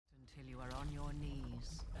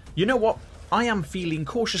You know what? I am feeling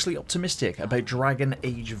cautiously optimistic about Dragon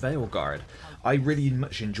Age Veilguard. I really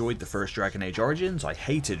much enjoyed the first Dragon Age Origins. I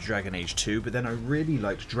hated Dragon Age 2, but then I really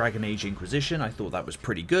liked Dragon Age Inquisition. I thought that was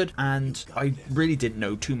pretty good, and I really didn't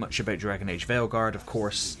know too much about Dragon Age Veilguard. Of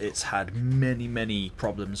course, it's had many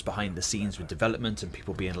problems behind the scenes with development and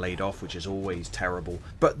people being laid off, which is always terrible.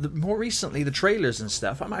 But more recently, the trailers and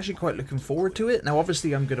stuff, I'm actually quite looking forward to it. Now,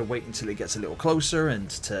 obviously, I'm going to wait until it gets a little closer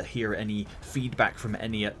and to hear any feedback from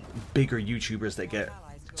any bigger YouTubers that get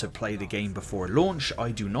to play the game before launch.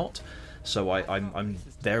 I do not. So I'm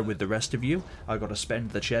there with the rest of you. I got to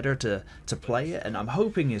spend the cheddar to play it, and I'm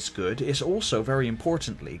hoping it's good. It's also, very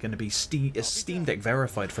importantly, going to be Steam Deck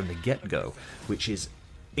verified from the get-go, which is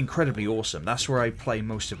incredibly awesome. That's where I play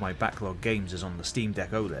most of my backlog games, is on the Steam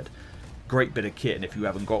Deck OLED. Great bit of kit, and if you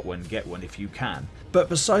haven't got one, get one if you can. But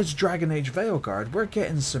besides Dragon Age Veilguard, we're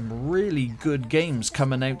getting some really good games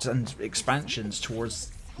coming out and expansions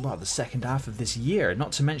towards, well, the second half of this year.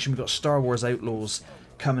 Not to mention we've got Star Wars Outlaws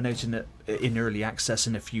coming out in early access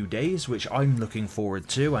in a few days, which I'm looking forward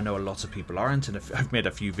to. I know a lot of people aren't, and I've made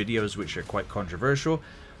a few videos which are quite controversial.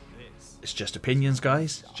 It's just opinions,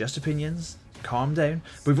 guys. Just opinions. Calm down.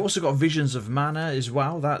 We've also got Visions of Mana as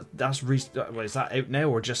well. Is that out now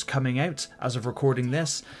or just coming out as of recording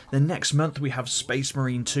this? Then next month we have Space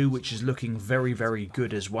Marine 2, which is looking very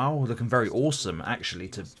good as well. Looking very awesome, actually,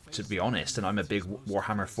 to be honest. And I'm a big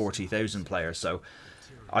Warhammer 40,000 player, so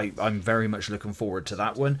I'm very much looking forward to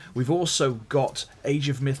that one. We've also got Age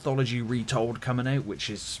of Mythology Retold coming out, which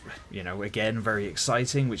is, you know, again, very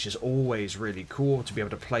exciting, which is always really cool to be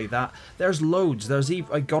able to play that. There's loads. There's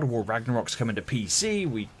God of War Ragnarok's coming to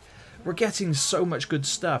PC. We're getting so much good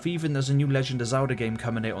stuff. Even there's a new Legend of Zelda game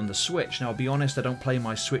coming out on the Switch. Now, I'll be honest, I don't play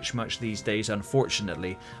my Switch much these days,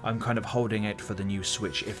 unfortunately. I'm kind of holding out for the new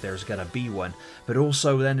Switch if there's gonna be one. But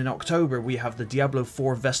also then in October, we have the Diablo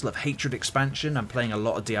 4 Vessel of Hatred expansion. I'm playing a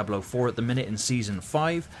lot of Diablo 4 at the minute in Season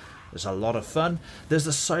 5. There's a lot of fun. There's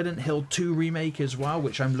the Silent Hill 2 remake as well,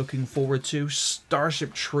 which I'm looking forward to.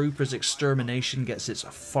 Starship Troopers Extermination gets its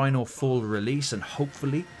final full release and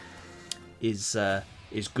hopefully is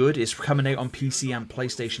good. It's coming out on PC and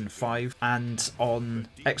PlayStation 5 and on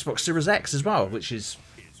Xbox Series X as well, which is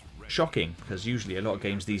shocking because usually a lot of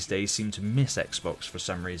games these days seem to miss Xbox for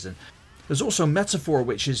some reason. There's also Metaphor,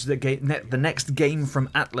 which is the next game from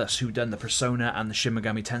Atlus, who done the Persona and the Shin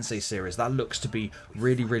Megami Tensei series. That looks to be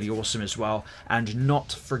really awesome as well. And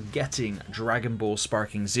not forgetting Dragon Ball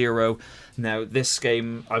Sparking Zero. Now, this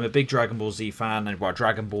game, I'm a big Dragon Ball Z fan, and well,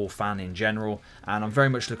 Dragon Ball fan in general, and I'm very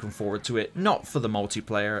much looking forward to it. Not for the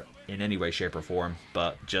multiplayer in any way, shape, or form,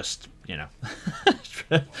 but just, you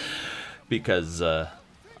know, because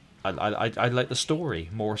I like the story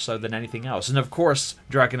more so than anything else. And of course,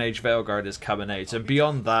 Dragon Age Veilguard is coming out. And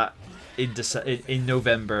beyond that, in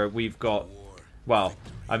November, we've got, well,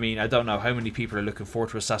 I mean, I don't know how many people are looking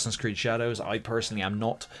forward to Assassin's Creed Shadows. I personally am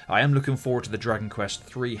not. I am looking forward to the Dragon Quest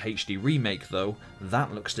III HD remake, though.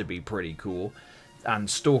 That looks to be pretty cool. And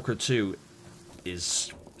Stalker 2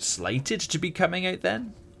 is slated to be coming out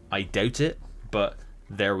then. I doubt it, but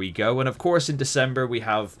there we go. And of course, in December, we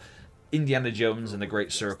have Indiana Jones and the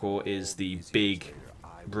Great Circle is the big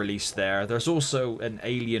release there. There's also an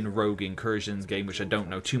Alien Rogue Incursions game, which I don't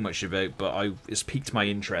know too much about, but it's piqued my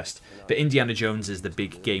interest. But Indiana Jones is the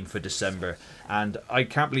big game for December. And I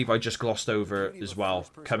can't believe I just glossed over as well,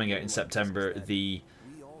 coming out in September, the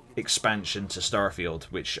expansion to Starfield,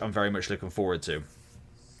 which I'm very much looking forward to.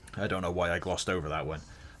 I don't know why I glossed over that one.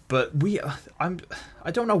 But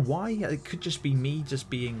I don't know why. It could just be me just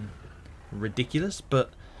being ridiculous,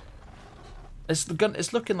 but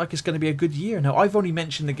it's looking like it's going to be a good year. Now, I've only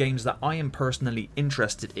mentioned the games that I am personally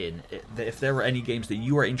interested in. If there are any games that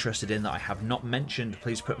you are interested in that I have not mentioned,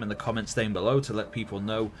 please put them in the comments down below to let people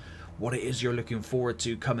know what it is you're looking forward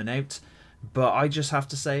to coming out. But I just have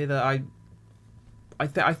to say that I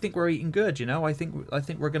think we're eating good, you know. I think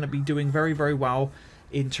we're going to be doing very well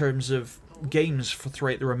in terms of games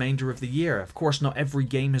throughout the remainder of the year. Of course, not every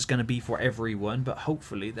game is going to be for everyone, but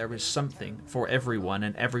hopefully there is something for everyone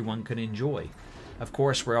and everyone can enjoy. Of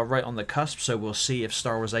course, we're right on the cusp, so we'll see if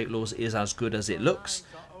Star Wars Outlaws is as good as it looks.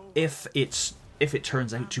 If it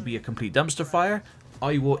turns out to be a complete dumpster fire,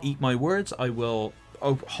 I will eat my words. I will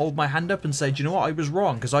hold my hand up and say, do you know what, I was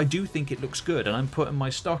wrong, because I do think it looks good and I'm putting my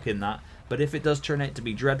stock in that. But if it does turn out to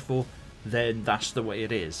be dreadful, then that's the way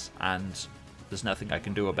it is, and there's nothing I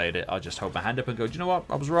can do about it. I'll just hold my hand up and go, do you know what,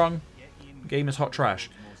 I was wrong. The game is hot trash.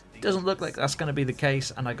 It doesn't look like that's going to be the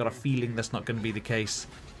case, and I got a feeling that's not going to be the case,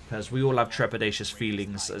 because we all have trepidatious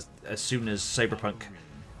feelings as soon as Cyberpunk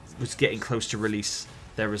was getting close to release.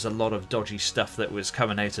 there was a lot of dodgy stuff that was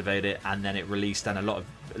coming out about it, and then it released, and a lot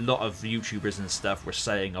of YouTubers and stuff were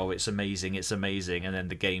saying, oh, it's amazing, and then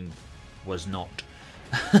the game was not.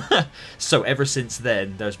 So ever since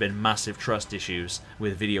then, there's been massive trust issues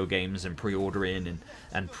with video games and pre-ordering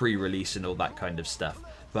and pre-release and all that kind of stuff.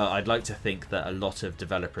 But I'd like to think that a lot of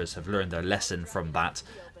developers have learned their lesson from that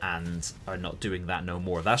and are not doing that no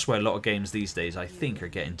more. That's why a lot of games these days, I think, are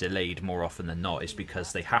getting delayed more often than not, is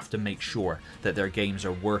because they have to make sure that their games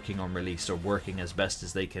are working on release, or working as best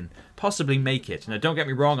as they can possibly make it. Now, don't get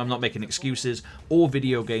me wrong, I'm not making excuses. All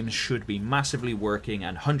video games should be massively working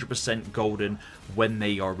and 100% golden when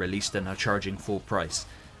they are released and are charging full price.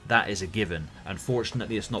 That is a given.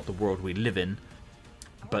 Unfortunately, it's not the world we live in,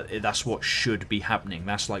 but that's what should be happening.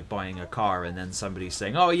 That's like buying a car and then somebody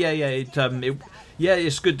saying, oh yeah,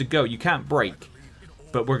 it's good to go, you can't brake,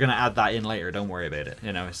 but we're gonna add that in later, don't worry about it.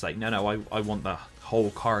 You know, it's like, no, I want the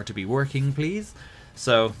whole car to be working, please.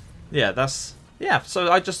 So yeah,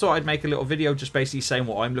 so I just thought I'd make a little video just basically saying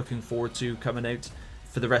what I'm looking forward to coming out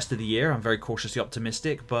for the rest of the year. I'm very cautiously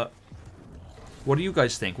optimistic, but what do you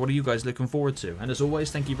guys think? What are you guys looking forward to? And as always,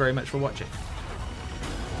 thank you very much for watching.